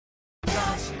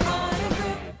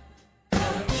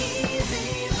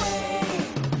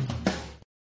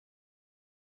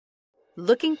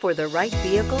Looking for the right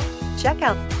vehicle? Check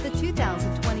out the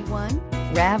 2021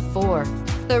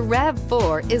 RAV4. The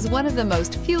RAV4 is one of the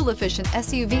most fuel-efficient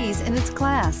SUVs in its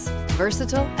class.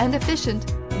 Versatile and efficient,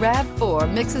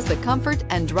 RAV4 mixes the comfort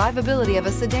and drivability of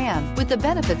a sedan with the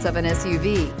benefits of an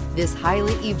SUV. This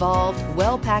highly evolved,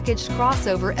 well-packaged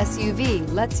crossover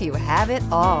SUV lets you have it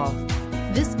all.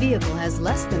 This vehicle has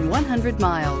less than 100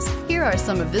 miles. Here are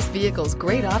some of this vehicle's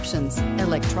great options: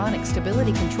 electronic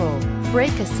stability control,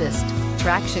 brake assist,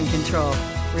 traction control,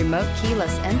 remote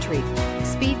keyless entry,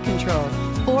 speed control,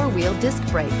 four-wheel disc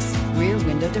brakes, rear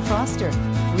window defroster,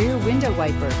 rear window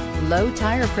wiper, low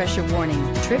tire pressure warning,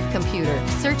 trip computer.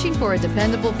 Searching for a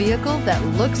dependable vehicle that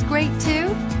looks great too?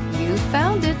 You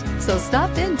found it, so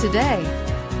stop in today.